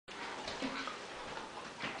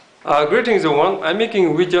Greetings everyone, I'm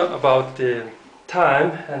making a video about the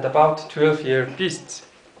time and about 12-year beasts.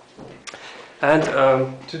 And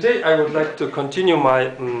today I would like to continue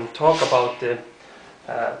my talk about the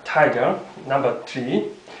tiger, number 3.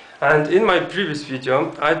 And in my previous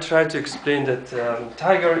video I tried to explain that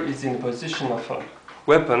tiger is in the position of a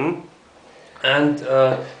weapon, and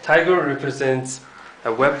tiger represents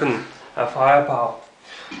a weapon, a firepower.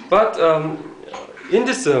 But in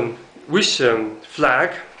this wish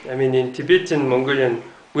flag, I mean in Tibetan Mongolian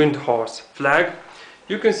wind horse flag,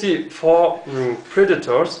 you can see 4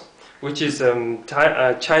 predators, which is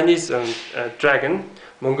Chinese dragon,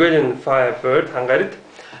 Mongolian firebird, Garid,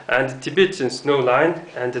 and Tibetan snow lion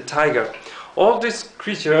and the tiger. All these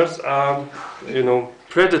creatures are,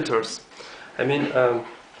 predators. I mean,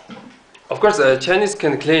 of course, Chinese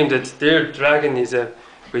can claim that their dragon is a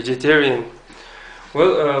vegetarian.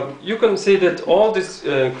 Well, you can say that all these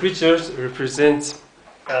creatures represent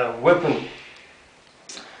a weapon,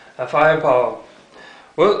 a firepower.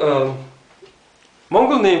 Well,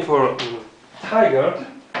 Mongol name for tiger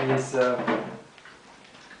is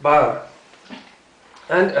Bara.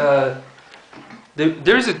 And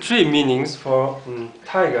there is 3 meanings for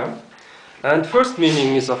tiger. And first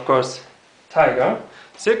meaning is, of course, tiger.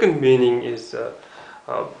 Second meaning is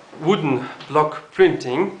wooden block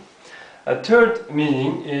printing. A third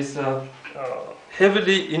meaning is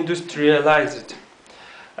heavily industrialized.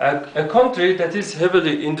 A country that is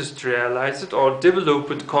heavily industrialized or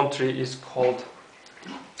developed country is called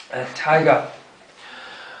a tiger.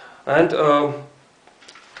 And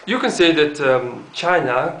you can say that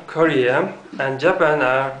China, Korea, and Japan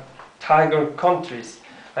are tiger countries.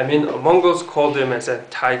 I mean, Mongols call them as a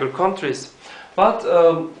tiger countries. But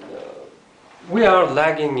we are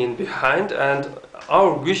lagging in behind, and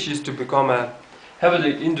our wish is to become a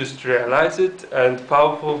heavily industrialized and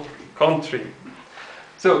powerful country.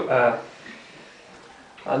 So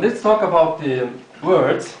let's talk about the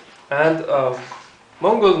words. And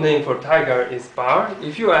Mongol name for tiger is Bar.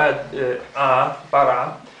 If you add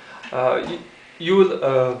Bara,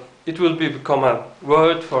 it will become a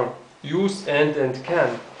word for use and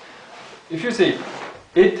can. If you say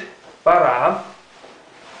it Bara,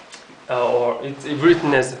 or it's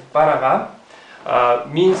written as Baraga,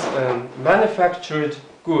 means manufactured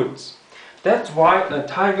goods. That's why a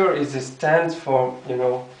tiger stands for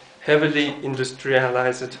heavily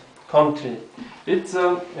industrialized country. It's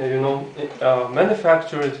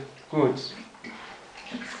manufactured goods,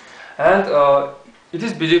 and it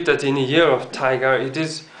is believed that in a year of tiger, it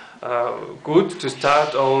is good to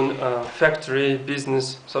start own factory,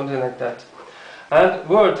 business, something like that. And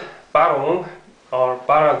word Barong or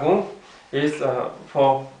Bara-guni is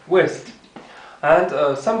for west.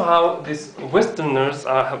 And somehow these Westerners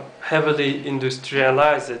are heavily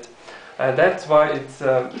industrialized, and that's why it's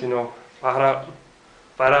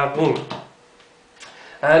Bara-guni.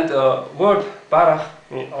 And word Barach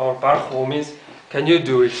or Barho means can you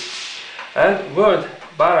do it? And word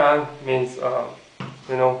Bara means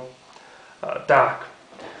dark.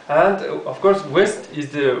 And of course west is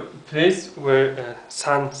the place where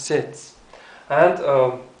sun sets. And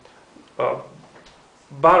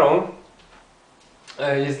Barong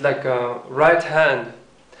is like a right hand,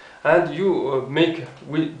 and you make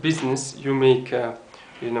business, you make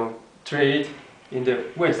trade in the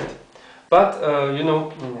west. But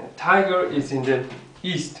tiger is in the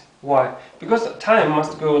east. Why? Because time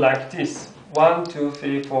must go like this: 1, 2,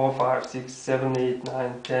 3, 4, 5, 6, 7, 8,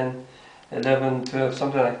 9, 10, 11, 12,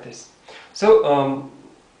 something like this. So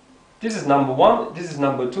this is number 1, this is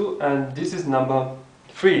number 2, and this is number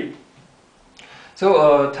 3.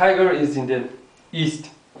 So tiger is in the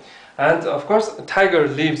east, and of course tiger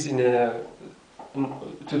lives to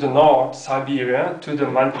the north, Siberia, to the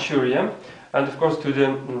Manchuria, and of course to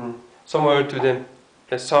the somewhere to the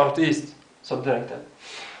southeast, something like that.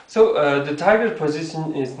 So the tiger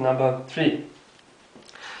position is number 3,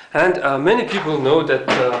 and many people know that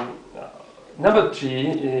number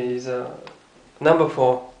 3 is number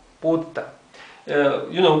for Buddha.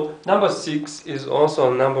 Number 6 is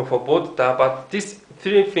also a number for Buddha, but this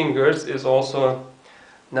 3 fingers is also a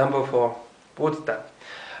number for Buddha.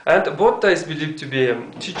 And Buddha is believed to be a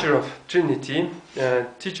teacher of Trinity,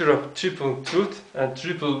 teacher of triple truth and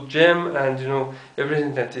triple gem, and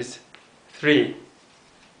everything that is 3.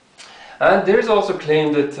 And there is also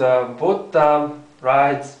claim that Buddha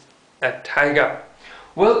rides a tiger.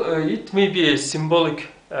 Well, it may be a symbolic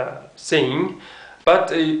saying,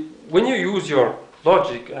 but when you use your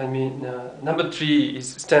logic, I mean, number 3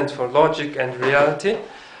 stands for logic and reality.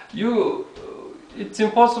 It's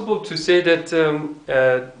impossible to say that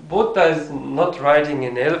Buddha is not riding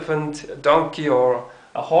an elephant, a donkey, or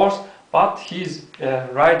a horse, but he's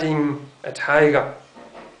riding a tiger.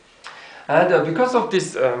 And because of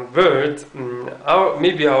this word,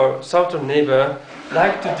 maybe our southern neighbor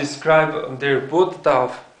like to describe their Buddha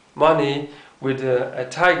of money with a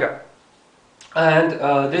tiger. And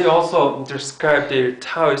they also describe their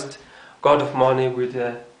Taoist god of money with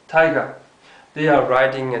a tiger. They are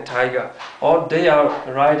riding a tiger, or they are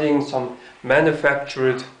riding some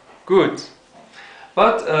manufactured goods.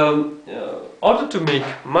 But in order to make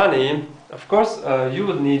money, of course, you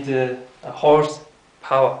will need a horse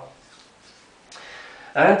power.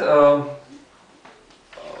 And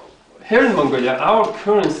here in Mongolia, our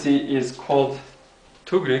currency is called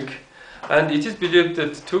tugrik, and it is believed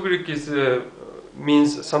that tugrik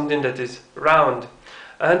means something that is round.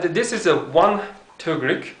 And this is a one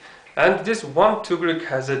tugrik, and this one tugrik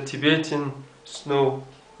has a Tibetan snow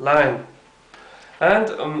line. And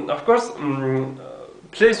of course,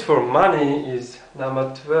 place for money is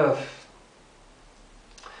number 12.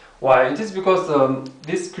 Why? It is because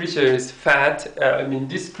this creature is fat.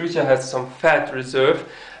 This creature has some fat reserve,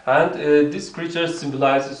 and this creature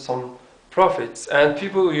symbolizes some profits. And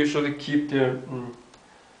people usually keep their,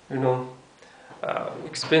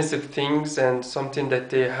 expensive things and something that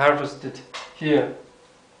they harvested here.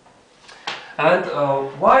 And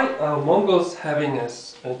why Mongols having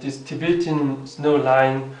this Tibetan snow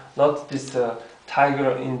line, not this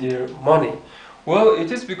tiger in their money? Well,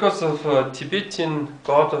 it is because of Tibetan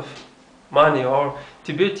god of money, or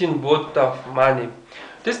Tibetan Buddha of money.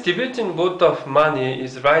 This Tibetan Buddha of money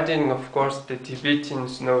is riding, of course, the Tibetan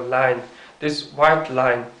snow line, this white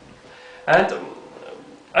line. And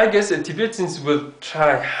I guess the Tibetans will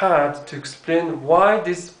try hard to explain why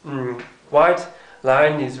this white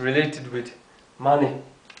line is related with money.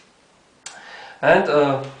 And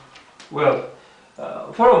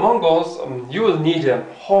for Mongols, you will need a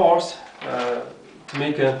horse to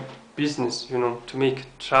make a business, to make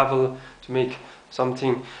travel, to make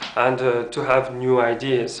something, and to have new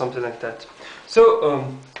ideas, something like that. So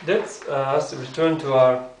let's us return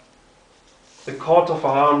to the coat of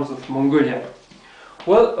arms of Mongolia.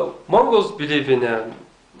 Well, Mongols believe in an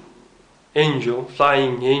angel,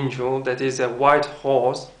 flying angel, that is a white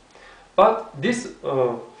horse, but this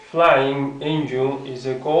flying angel is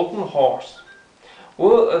a golden horse.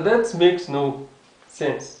 Well, that makes no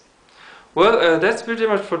sense. Well, that's pretty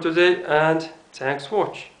much for today, and thanks for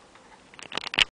watching.